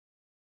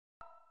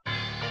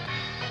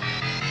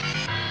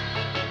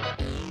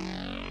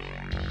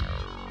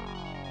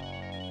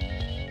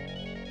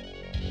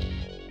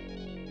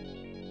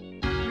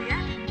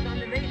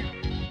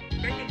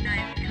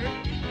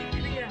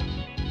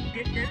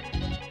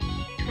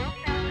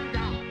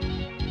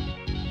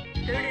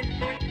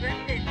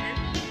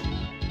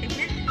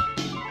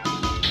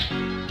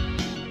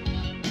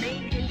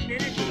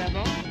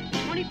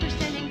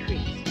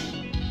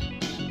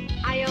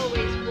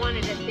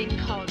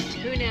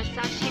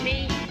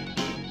baby.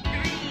 3,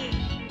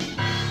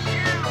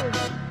 2,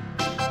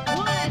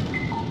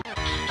 1.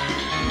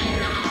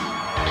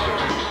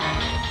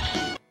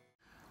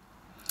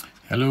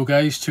 Hello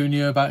guys, Tony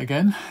here back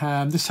again.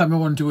 This time I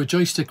want to do a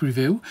joystick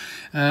review.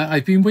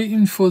 I've been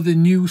waiting for the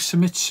new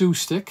Seimitsu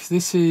stick.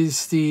 This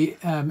is the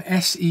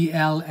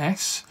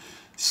SELS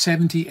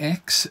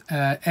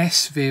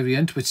 70X-S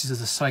variant, which is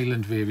the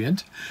silent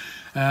variant.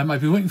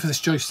 I've been waiting for this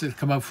joystick to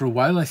come out for a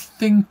while. I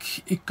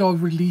think it got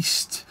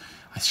released,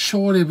 I'm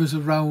sure it was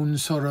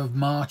around sort of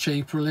March,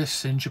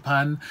 April-ish in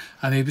Japan,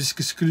 and it was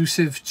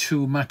exclusive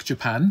to Mac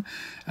Japan.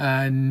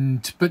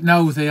 But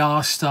now they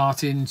are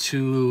starting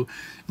to,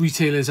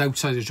 retailers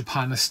outside of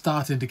Japan are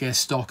starting to get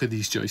stock of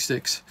these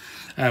joysticks,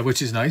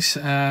 which is nice.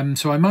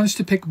 So I managed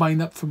to pick mine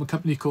up from a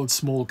company called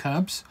Small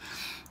Cabs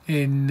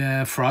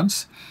in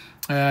France.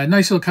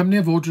 Nice little company.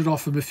 I've ordered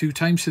off them a few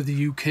times to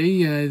the UK.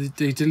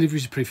 The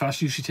deliveries are pretty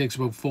fast. Usually takes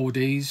about 4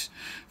 days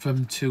for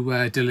them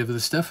to deliver the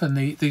stuff, and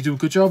they do a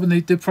good job, and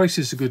their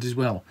prices are good as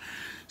well.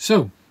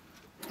 So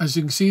as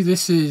you can see,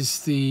 this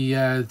is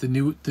the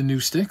new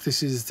stick.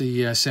 This is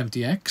the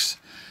 70X.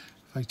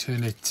 If I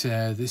turn it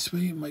this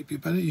way, it might be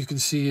better. You can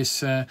see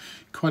it's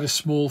quite a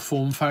small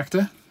form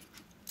factor,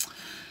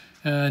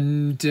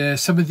 and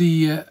some of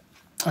the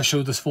I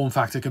showed this form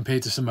factor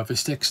compared to some other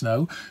sticks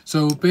now.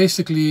 So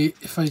basically,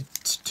 if I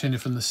turn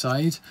it from the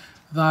side,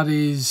 that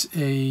is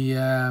a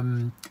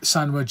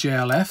Sanwa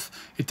JLF.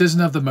 It doesn't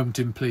have the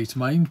mounting plate,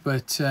 mind,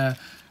 but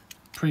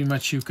pretty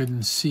much you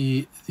can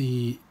see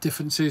the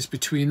differences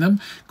between them.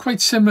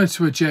 Quite similar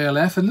to a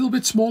JLF, a little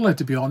bit smaller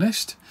to be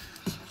honest.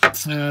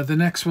 The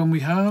next one we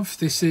have,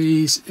 this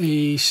is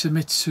a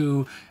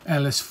Seimitsu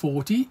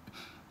LS40,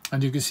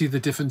 and you can see the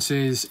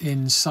differences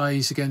in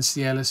size against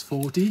the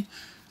LS40.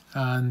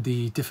 And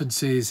the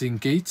differences in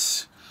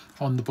gates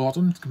on the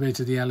bottom compared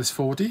to the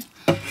LS40.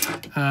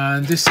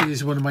 And this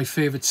is one of my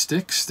favorite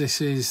sticks.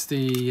 This is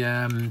the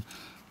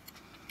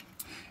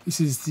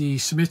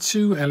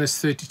Seimitsu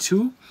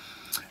LS32.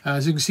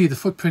 As you can see, the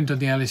footprint on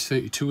the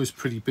LS32 is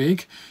pretty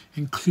big,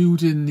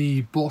 including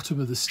the bottom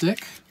of the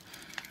stick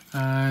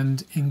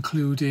and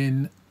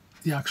including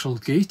the actual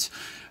gate.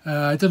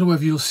 I don't know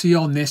whether you'll see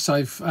on this,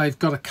 I've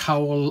got a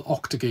cowl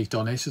octagate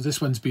on it, so this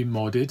one's been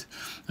modded.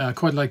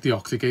 Quite like the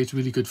octagate,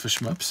 really good for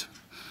shmups.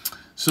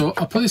 So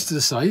I'll put this to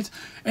the side.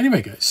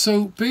 Anyway guys,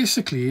 so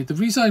basically the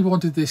reason I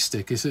wanted this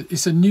stick is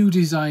it's a new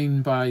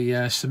design by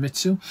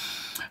Seimitsu,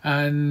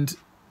 and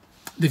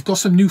they've got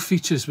some new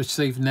features which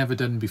they've never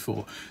done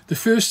before. The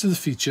first of the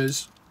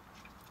features,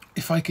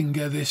 if I can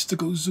get this to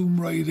go zoom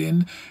right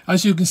in,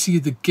 as you can see,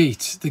 the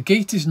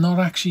gate is not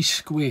actually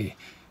square.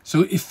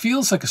 So it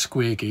feels like a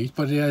square gate,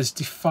 but it has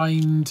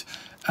defined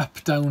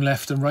up, down,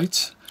 left and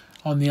right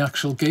on the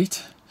actual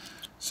gate.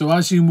 So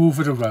as you move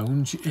it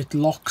around, it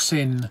locks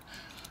in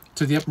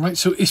to the up and right.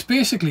 So it's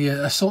basically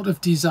a sort of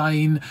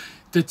design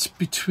that's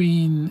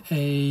between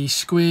a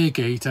square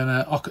gate and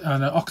an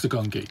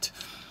octagon gate.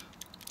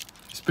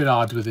 It's a bit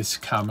hard with this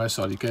camera,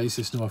 sorry guys,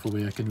 there's no other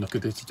way I can look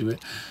at it to do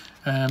it.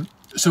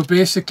 So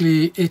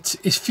basically it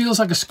feels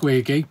like a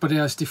square gate, but it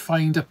has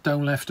defined up,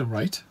 down, left and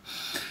right.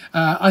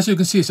 As you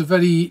can see, it's a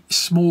very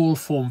small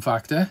form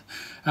factor.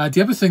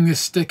 The other thing this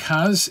stick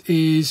has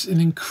is an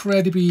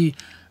incredibly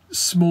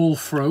small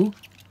throw.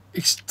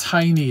 It's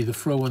tiny, the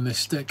throw on this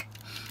stick,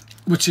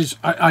 which is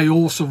I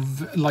also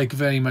like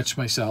very much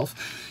myself.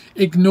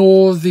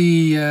 Ignore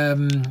the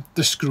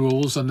screw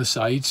holes on the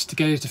sides. To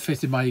get it to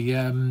fit in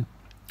my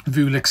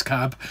Vulix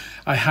cab,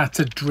 I had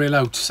to drill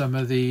out some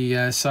of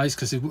the sides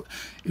because it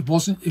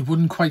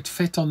wouldn't quite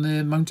fit on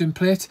the mounting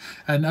plate,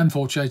 and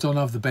unfortunately I don't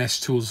have the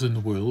best tools in the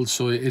world,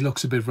 so it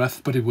looks a bit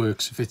rough, but it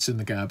works, it fits in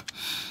the cab.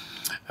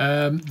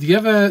 The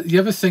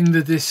other thing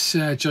that this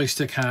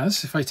joystick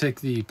has, if I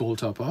take the ball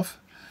top off,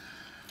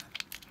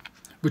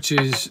 which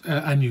is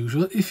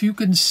unusual, if you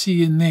can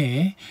see in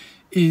there,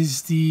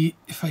 is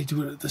if I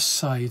do it at the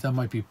side, that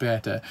might be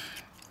better.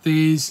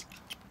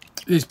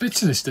 There's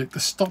bits in the stick that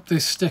stop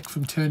this stick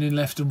from turning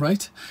left and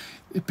right.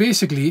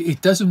 Basically,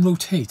 it doesn't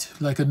rotate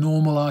like a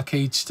normal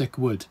arcade stick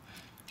would.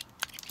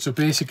 So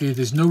basically,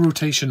 there's no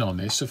rotation on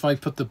this. So if I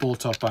put the ball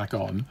top back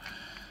on,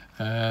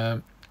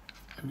 let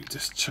me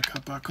just chuck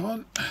that back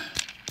on.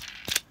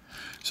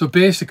 So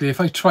basically,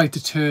 if I try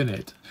to turn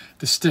it,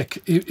 the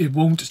stick, it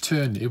won't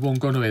turn, it won't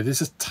go away.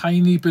 There's a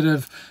tiny bit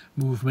of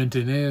movement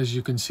in there, as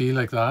you can see,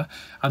 like that,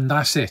 and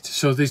that's it.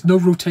 So there's no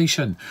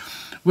rotation,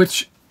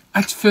 which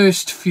at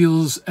first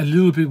feels a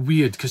little bit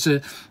weird because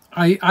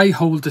I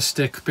hold the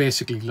stick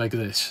basically like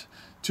this,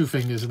 2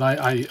 fingers, and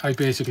I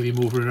basically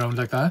move it around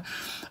like that,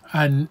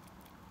 and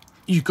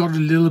you got a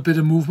little bit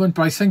of movement.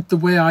 But I think the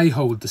way I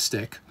hold the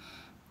stick,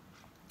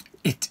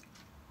 it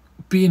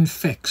being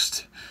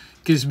fixed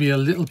gives me a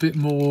little bit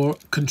more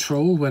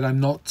control when I'm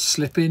not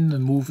slipping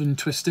and moving,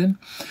 twisting.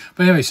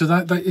 But anyway, so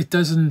that it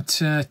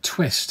doesn't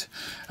twist.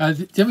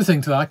 The other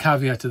thing to that,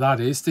 caveat to that,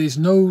 is there's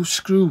no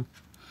screw.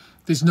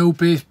 There's no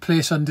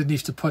place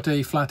underneath to put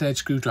a flat edge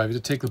screwdriver to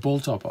take the ball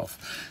top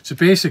off. So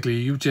basically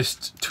you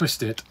just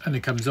twist it and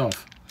it comes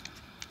off.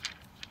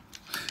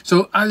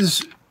 So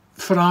as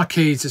for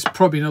arcades, it's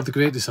probably not the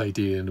greatest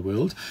idea in the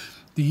world.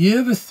 The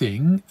other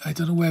thing, I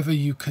don't know whether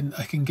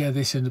I can get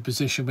this in a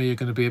position where you're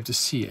going to be able to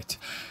see it.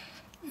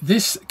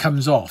 This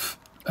comes off.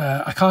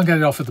 I can't get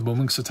it off at the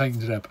moment because I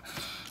tightened it up.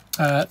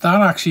 That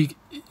actually,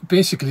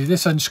 basically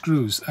this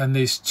unscrews, and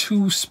there's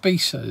 2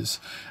 spacers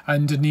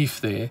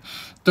underneath there.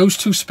 Those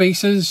 2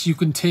 spacers, you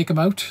can take them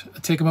out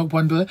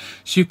one by one.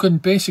 So you can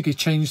basically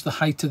change the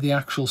height of the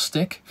actual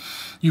stick.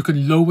 You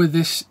can lower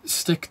this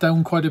stick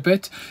down quite a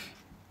bit.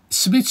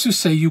 Seimitsu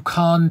say you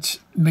can't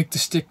make the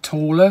stick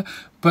taller,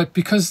 but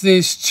because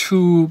there's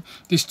two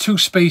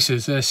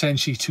spacers, they're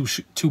essentially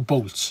two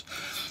bolts.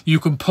 You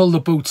can pull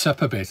the bolts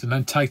up a bit and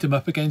then tighten them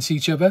up against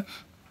each other,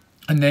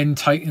 and then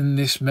tighten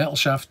this metal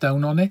shaft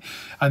down on it,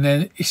 and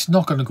then it's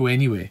not going to go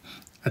anywhere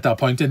at that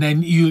point. And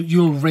then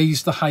you'll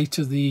raise the height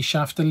of the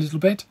shaft a little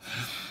bit.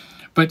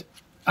 But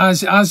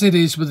as it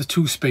is with the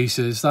 2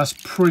 spacers, that's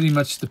pretty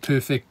much the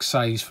perfect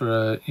size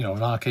for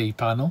an arcade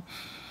panel.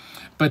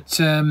 But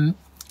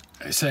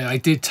I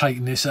did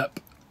tighten this up,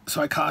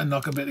 so I'm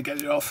not going to be able to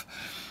get it off.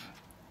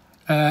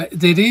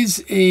 There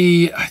is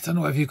I don't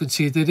know if you can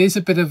see, there is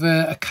a bit of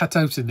a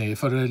cutout in there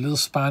for a little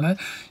spanner.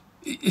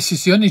 This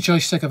is the only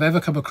joystick I've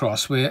ever come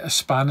across where a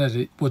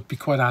spanner would be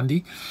quite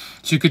handy.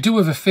 So you could do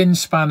with a thin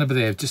spanner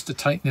there just to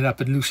tighten it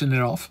up and loosen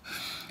it off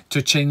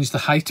to change the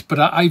height. But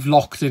I've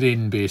locked it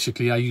in,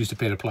 basically. I used a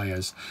pair of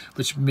pliers,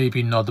 which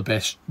maybe not the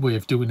best way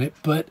of doing it,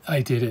 but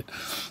I did it.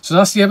 So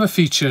that's the other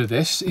feature of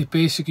this. It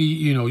basically,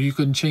 you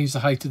can change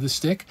the height of the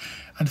stick.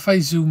 And if I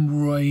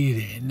zoom right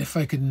in, if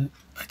I can,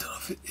 I don't know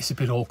if it's a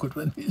bit awkward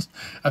when it's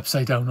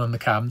upside down on the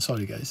cam,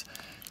 sorry guys.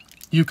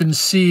 You can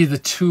see the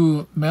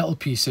 2 metal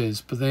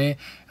pieces, there,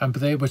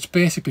 which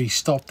basically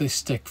stop this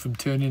stick from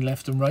turning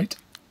left and right.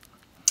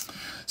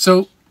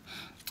 So,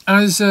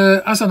 as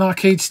an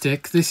arcade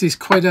stick, this is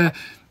quite a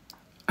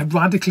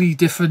radically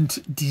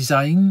different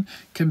design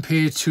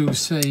compared to,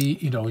 say,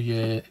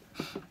 your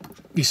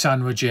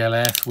Sanwa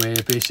GLF, where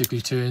it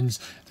basically turns,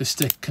 the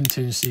stick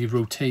continuously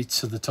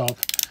rotates at the top.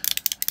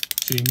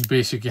 So you can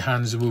basically, your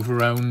hands move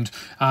around,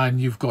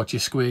 and you've got your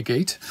square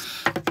gate.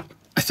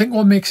 I think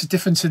what makes a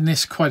difference in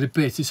this quite a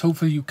bit is,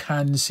 hopefully you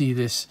can see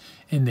this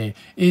in there,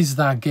 is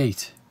that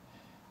gate.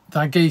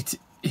 That gate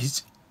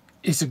is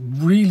a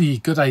really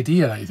good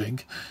idea, I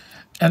think.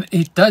 And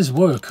it does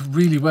work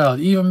really well.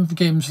 Even for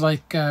games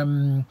like,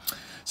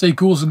 say,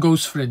 Ghouls and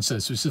Ghosts, for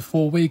instance, which is a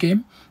 4-way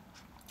game.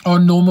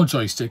 On normal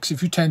joysticks,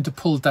 if you tend to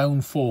pull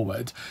down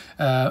forward,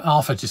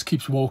 Alpha just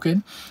keeps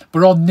walking.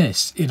 But on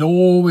this,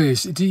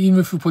 even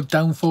if you put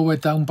down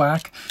forward, down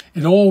back,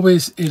 it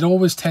always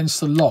tends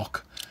to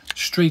lock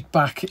straight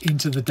back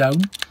into the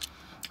down,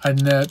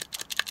 and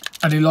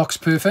it locks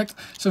perfect.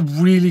 It's a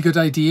really good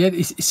idea.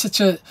 It's just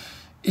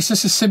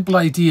a simple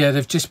idea.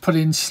 They've just put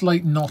in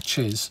slight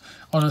notches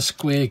on a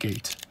square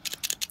gate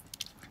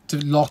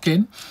to lock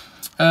in.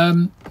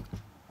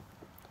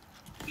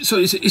 So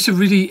it's a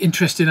really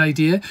interesting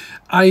idea.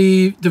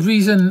 The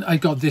reason I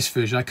got this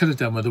version, I could have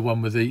done with the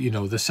one with the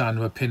the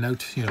Sanwa pin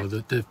out,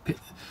 the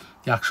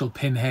actual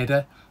pin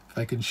header. If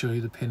I can show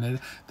you the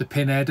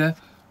pin header.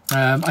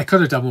 I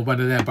could have done with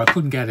one of them, but I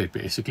couldn't get it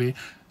basically.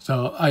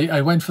 So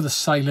I went for the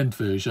silent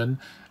version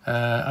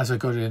as I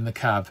got it in the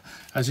cab.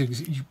 As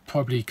you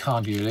probably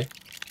can't hear it.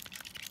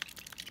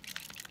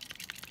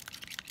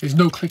 There's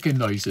no clicking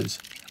noises,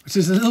 which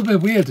is a little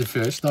bit weird at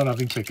first, not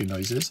having clicking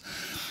noises.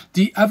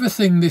 The other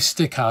thing this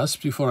stick has,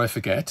 before I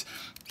forget,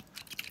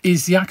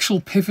 is the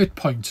actual pivot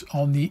point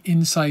on the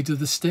inside of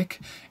the stick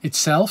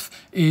itself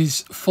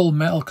is full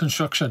metal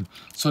construction.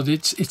 So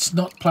it's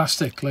not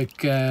plastic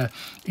like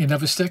in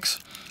other sticks.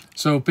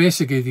 So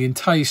basically the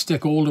entire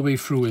stick all the way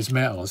through is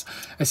metals,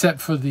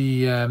 except for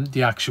the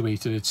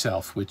actuator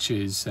itself, which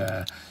is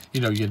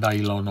your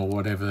nylon or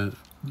whatever,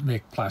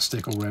 make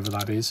plastic or whatever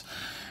that is.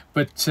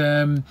 But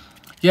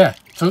yeah,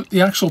 so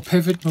the actual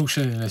pivot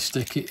motion in this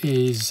stick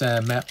is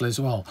metal as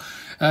well.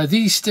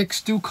 These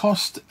sticks do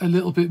cost a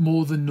little bit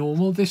more than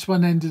normal. This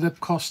one ended up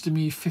costing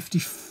me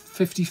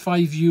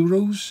 55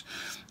 euros,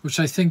 which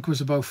I think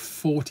was about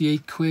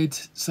 48 quid,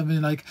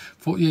 something like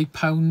 48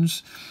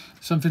 pounds,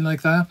 something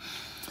like that.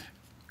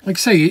 Like I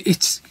say,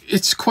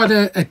 it's quite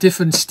a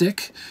different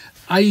stick.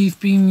 I've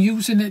been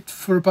using it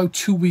for about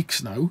 2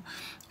 weeks now.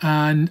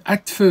 And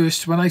at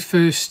first, I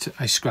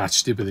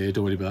scratched it, but there,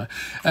 don't worry about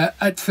that.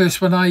 At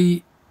first, when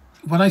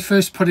I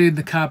first put it in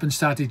the cab and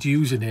started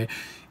using it,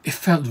 it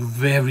felt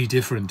very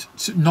different.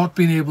 So not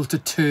being able to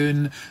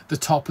turn the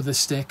top of the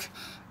stick,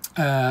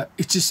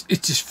 it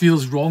just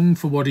feels wrong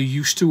for what I'm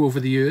used to over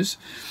the years.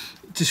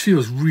 It just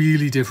feels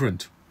really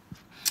different.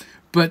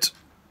 But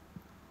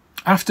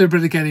after a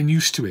bit of getting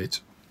used to it,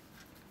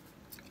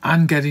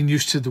 and getting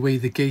used to the way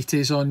the gate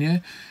is on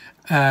you,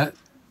 and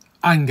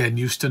getting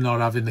used to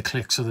not having the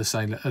clicks of the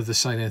side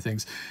of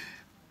things,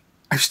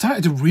 I've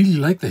started to really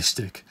like this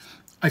stick.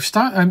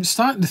 I'm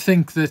starting to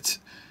think that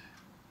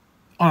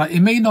all right,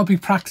 it may not be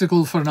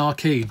practical for an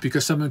arcade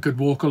because someone could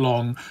walk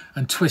along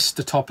and twist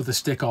the top of the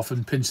stick off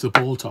and pinch the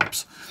ball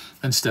tops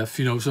and stuff,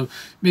 you know. So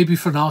maybe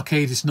for an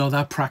arcade it's not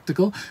that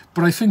practical.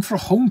 But I think for a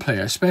home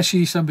player,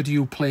 especially somebody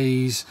who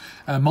plays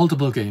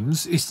multiple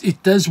games,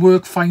 it does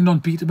work fine on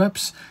beat 'em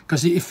ups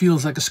because it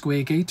feels like a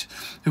square gate.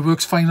 It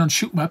works fine on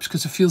shoot 'em ups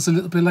because it feels a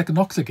little bit like an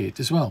octagate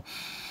as well.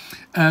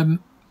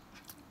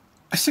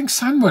 I think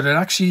Sanwa are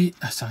actually...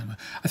 I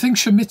think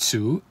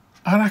Seimitsu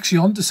are actually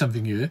onto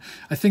something here.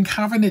 I think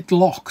having it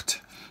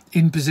locked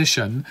in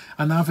position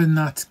and having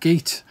that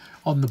gate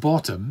on the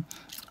bottom,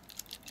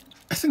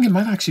 I think it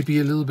might actually be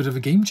a little bit of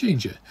a game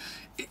changer.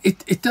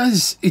 It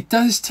does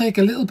take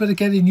a little bit of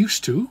getting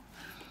used to,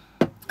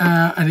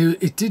 and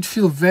it did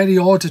feel very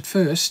odd at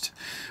first,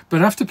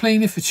 but after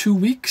playing it for 2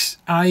 weeks,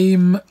 I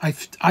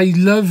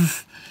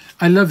love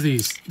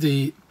these.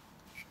 The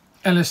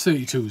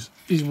LS32s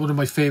is one of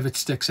my favourite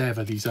sticks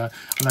ever. These are,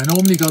 and I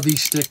normally got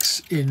these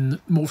sticks in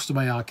most of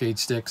my arcade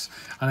sticks,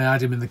 and I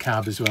had them in the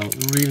cab as well.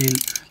 Really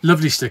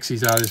lovely sticks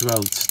these are as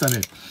well,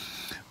 stunning.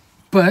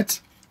 But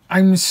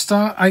I've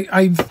started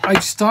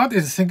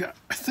to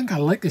think I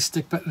like this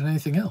stick better than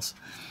anything else.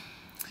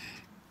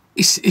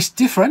 It's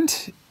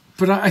different,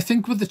 but I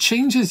think with the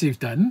changes they've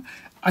done,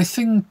 I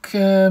think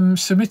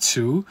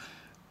Seimitsu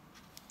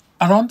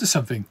are onto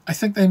something. I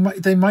think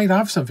they might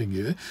have something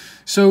here.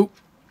 So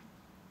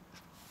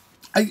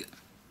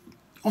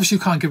obviously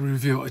you can't give a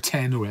review out of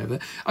 10 or whatever.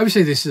 I would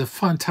say this is a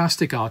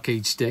fantastic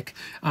arcade stick,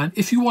 and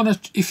if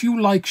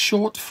you like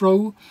short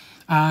throw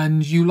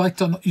and you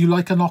like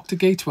an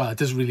octagate, well, it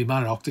doesn't really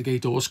matter,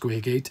 octagate or square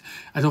gate.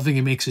 I don't think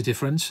it makes a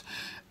difference.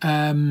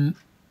 And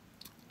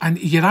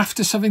you're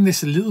after something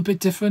that's a little bit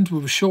different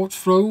with a short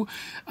throw,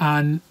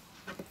 and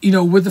you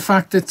know, with the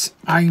fact that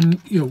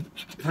I'm, you know,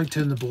 if I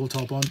turn the ball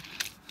top on,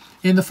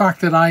 in the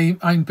fact that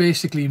I'm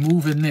basically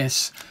moving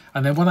this,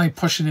 and then when I'm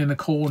pushing in a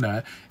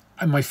corner,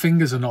 and my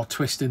fingers are not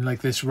twisting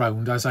like this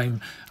round as I'm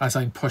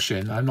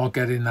pushing. I'm not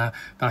getting that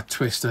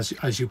twist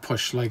as you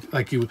push, like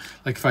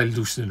if I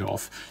loosen it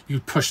off, you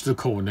push the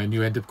corner and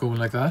you end up going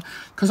like that.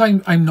 Because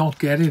I'm not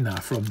getting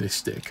that from this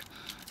stick.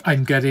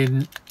 I'm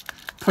getting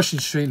pushing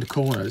straight into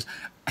corners.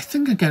 I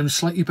think I'm getting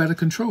slightly better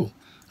control.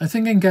 I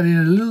think I'm getting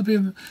a little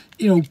bit,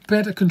 you know,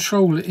 better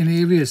control in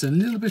areas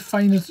and a little bit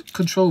finer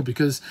control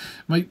because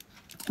my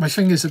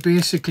fingers are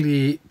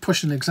basically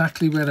pushing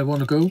exactly where I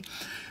want to go.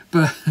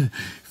 But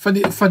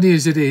funny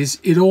as it is,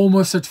 it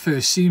almost at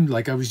first seemed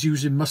like I was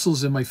using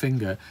muscles in my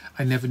finger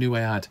I never knew I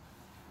had.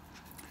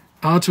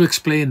 Hard to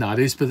explain that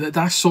is, but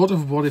that's sort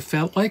of what it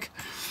felt like.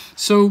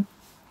 So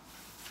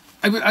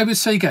I would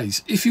say,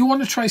 guys, if you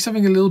want to try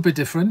something a little bit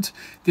different,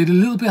 they're a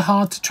little bit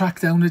hard to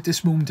track down at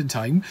this moment in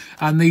time.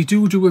 And they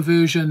do a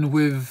version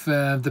with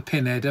the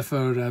pin header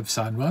for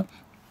Sanwa,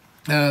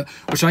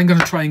 which I'm going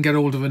to try and get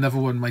hold of another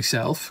one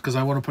myself because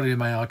I want to put it in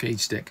my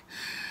arcade stick.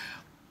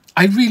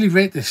 I really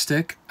rate this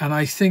stick, and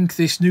I think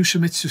this new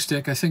Seimitsu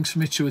stick, I think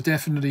Seimitsu are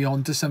definitely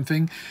onto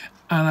something,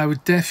 and I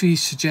would definitely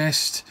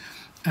suggest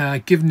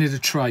giving it a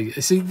try.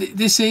 See,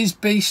 this is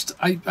based,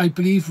 I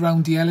believe,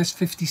 around the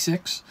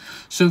LS56,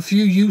 so if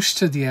you're used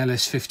to the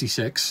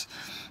LS56,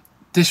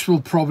 this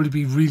will probably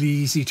be really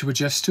easy to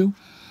adjust to.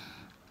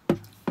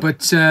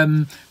 But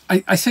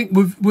I think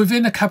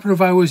within a couple of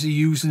hours of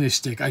using this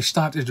stick, I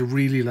started to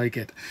really like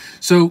it.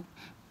 So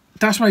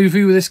that's my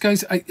review of this,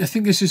 guys. I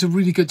think this is a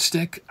really good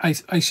stick.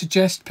 I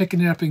suggest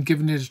picking it up and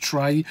giving it a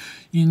try.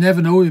 You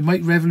never know, it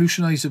might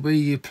revolutionise the way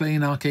you're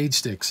playing arcade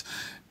sticks.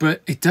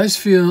 But it does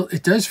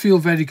feel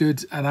very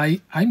good,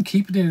 and I'm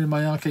keeping it in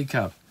my arcade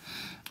cab.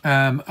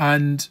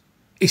 And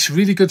it's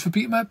really good for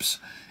beat 'em ups,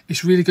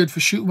 it's really good for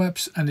shoot 'em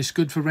ups, and it's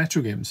good for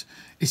retro games.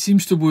 It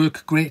seems to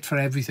work great for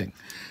everything.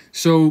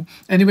 So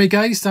anyway,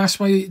 guys, that's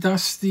the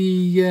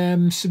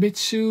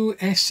Seimitsu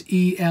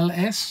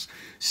SELS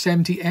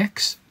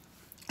 70X.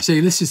 So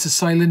this is the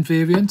silent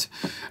variant,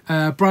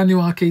 brand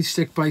new arcade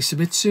stick by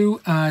Seimitsu,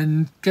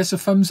 and gets a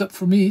thumbs up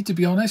from me, to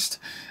be honest,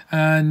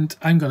 and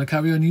I'm going to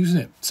carry on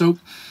using it. So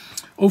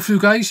hopefully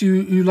guys,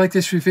 you like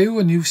this review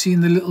and you've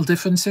seen the little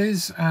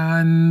differences,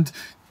 and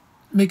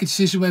make a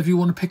decision whether you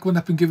want to pick one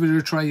up and give it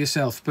a try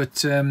yourself.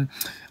 But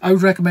I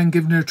would recommend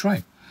giving it a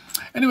try.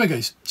 Anyway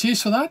guys,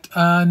 cheers for that,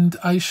 and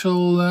I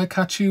shall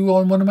catch you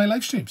on one of my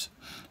live streams.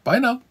 Bye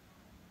now.